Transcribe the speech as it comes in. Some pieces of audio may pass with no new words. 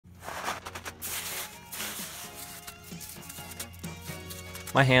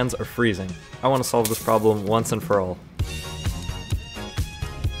My hands are freezing. I want to solve this problem once and for all.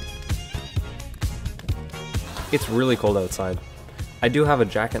 It's really cold outside. I do have a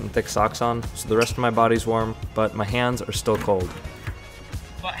jacket and thick socks on, so the rest of my body's warm, but my hands are still cold.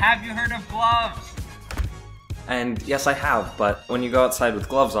 But have you heard of gloves? And yes, I have, but when you go outside with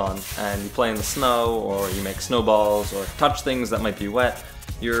gloves on and you play in the snow or you make snowballs or touch things that might be wet,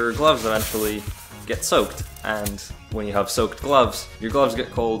 your gloves eventually get soaked. And when you have soaked gloves, your gloves get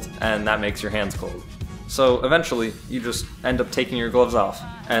cold and that makes your hands cold. So eventually you just end up taking your gloves off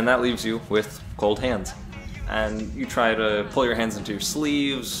and that leaves you with cold hands. And you try to pull your hands into your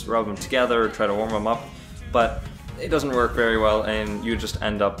sleeves, rub them together, try to warm them up, but it doesn't work very well and you just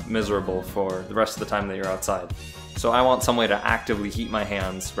end up miserable for the rest of the time that you're outside. So I want some way to actively heat my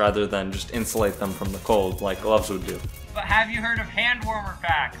hands rather than just insulate them from the cold like gloves would do. But have you heard of hand warmer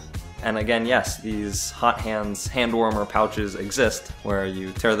packs? And again, yes, these hot hands hand warmer pouches exist where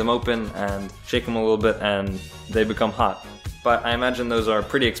you tear them open and shake them a little bit and they become hot. But I imagine those are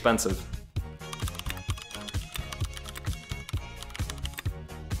pretty expensive.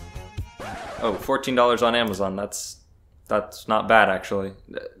 Oh, $14 on Amazon, that's not bad actually.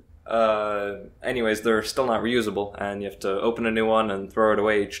 Anyways, they're still not reusable and you have to open a new one and throw it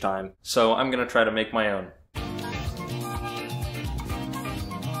away each time. So I'm gonna try to make my own.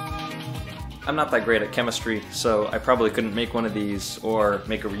 I'm not that great at chemistry, so I probably couldn't make one of these or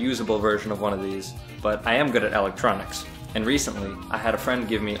make a reusable version of one of these, but I am good at electronics. And recently, I had a friend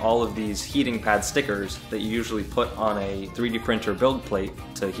give me all of these heating pad stickers that you usually put on a 3D printer build plate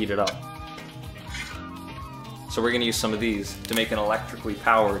to heat it up. So we're going to use some of these to make an electrically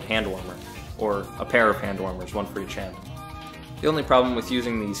powered hand warmer, or a pair of hand warmers, one for each hand. The only problem with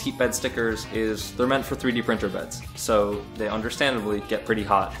using these heat bed stickers is they're meant for 3D printer beds, so they understandably get pretty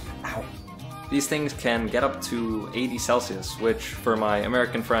hot. Ow. These things can get up to 80 Celsius, which for my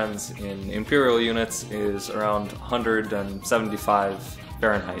American friends in imperial units is around 175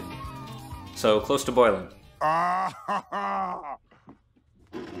 Fahrenheit. So close to boiling.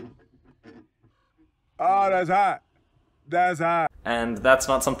 Oh, that's hot. That's hot. And that's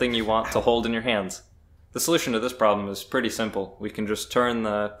not something you want to hold in your hands. The solution to this problem is pretty simple. We can just turn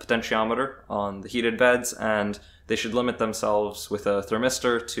the potentiometer on the heated beds and they should limit themselves with a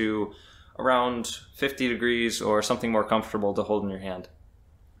thermistor to around 50 degrees or something more comfortable to hold in your hand.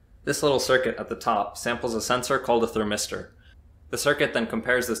 This little circuit at the top samples a sensor called a thermistor. The circuit then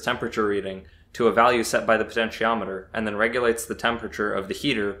compares this temperature reading to a value set by the potentiometer and then regulates the temperature of the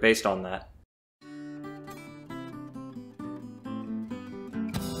heater based on that.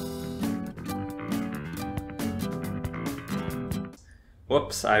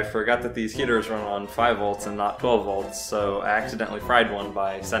 Whoops, I forgot that these heaters run on 5 volts and not 12 volts, so I accidentally fried one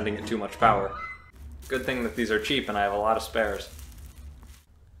by sending it too much power. Good thing that these are cheap and I have a lot of spares.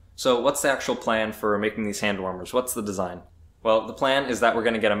 So what's the actual plan for making these hand warmers? What's the design? Well, the plan is that we're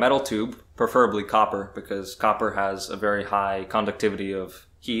going to get a metal tube, preferably copper, because copper has a very high conductivity of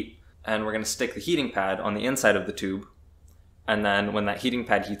heat, and we're going to stick the heating pad on the inside of the tube, and then when that heating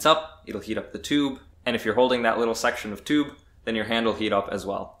pad heats up, it'll heat up the tube, and if you're holding that little section of tube, then your hand will heat up as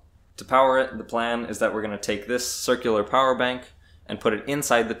well. To power it, the plan is that we're going to take this circular power bank and put it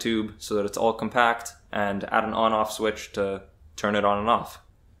inside the tube so that it's all compact and add an on-off switch to turn it on and off.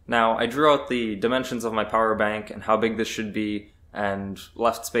 Now, I drew out the dimensions of my power bank and how big this should be and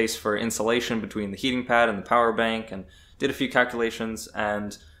left space for insulation between the heating pad and the power bank and did a few calculations,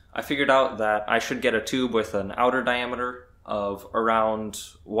 and I figured out that I should get a tube with an outer diameter of around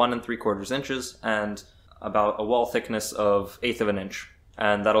 1 3/4 inches and about a wall thickness of 1/8 of an inch,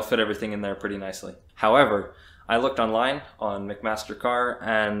 and that'll fit everything in there pretty nicely. However, I looked online on McMaster-Carr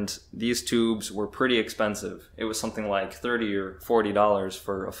and these tubes were pretty expensive. It was something like $30 or $40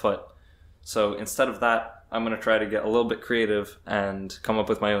 for a foot. So instead of that, I'm going to try to get a little bit creative and come up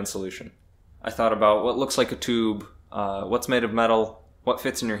with my own solution. I thought about what looks like a tube, what's made of metal, what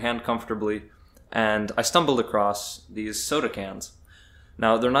fits in your hand comfortably, and I stumbled across these soda cans.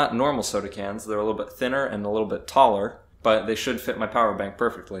 Now, they're not normal soda cans, they're a little bit thinner and a little bit taller, but they should fit my power bank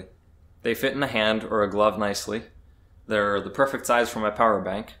perfectly. They fit in a hand or a glove nicely, they're the perfect size for my power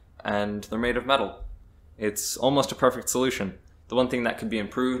bank, and they're made of metal. It's almost a perfect solution. The one thing that could be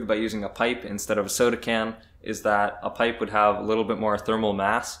improved by using a pipe instead of a soda can is that a pipe would have a little bit more thermal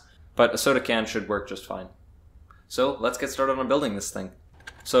mass, but a soda can should work just fine. So let's get started on building this thing.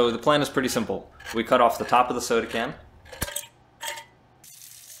 So the plan is pretty simple. We cut off the top of the soda can,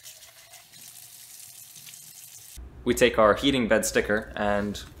 we take our heating bed sticker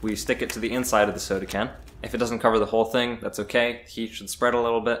and we stick it to the inside of the soda can. If it doesn't cover the whole thing, that's okay. The heat should spread a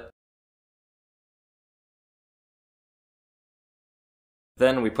little bit.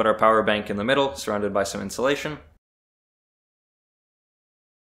 Then we put our power bank in the middle, surrounded by some insulation.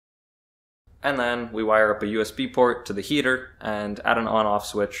 And then we wire up a USB port to the heater and add an on-off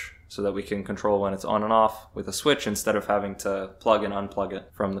switch so that we can control when it's on and off with a switch instead of having to plug and unplug it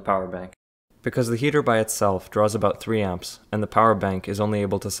from the power bank. Because the heater by itself draws about 3 amps and the power bank is only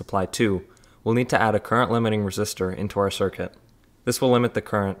able to supply 2, we'll need to add a current limiting resistor into our circuit. This will limit the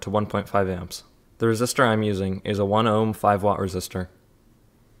current to 1.5 amps. The resistor I'm using is a 1 ohm 5 watt resistor.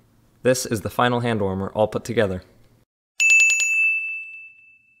 This is the final hand warmer all put together.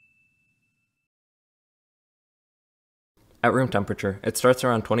 At room temperature, it starts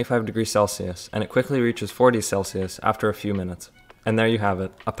around 25 degrees Celsius and it quickly reaches 40 Celsius after a few minutes. And there you have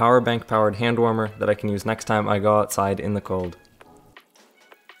it, a power bank powered hand warmer that I can use next time I go outside in the cold.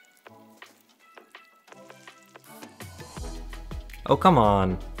 Oh come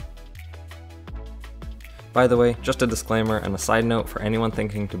on! By the way, just a disclaimer and a side note for anyone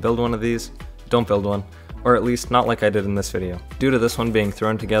thinking to build one of these, don't build one. Or at least not like I did in this video. Due to this one being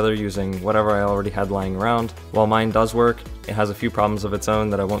thrown together using whatever I already had lying around, while mine does work, it has a few problems of its own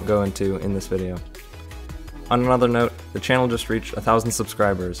that I won't go into in this video. On another note, the channel just reached 1,000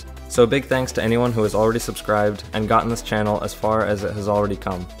 subscribers, so a big thanks to anyone who has already subscribed and gotten this channel as far as it has already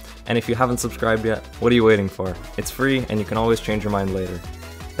come. And if you haven't subscribed yet, what are you waiting for? It's free and you can always change your mind later.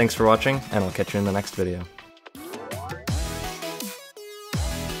 Thanks for watching, and I'll catch you in the next video.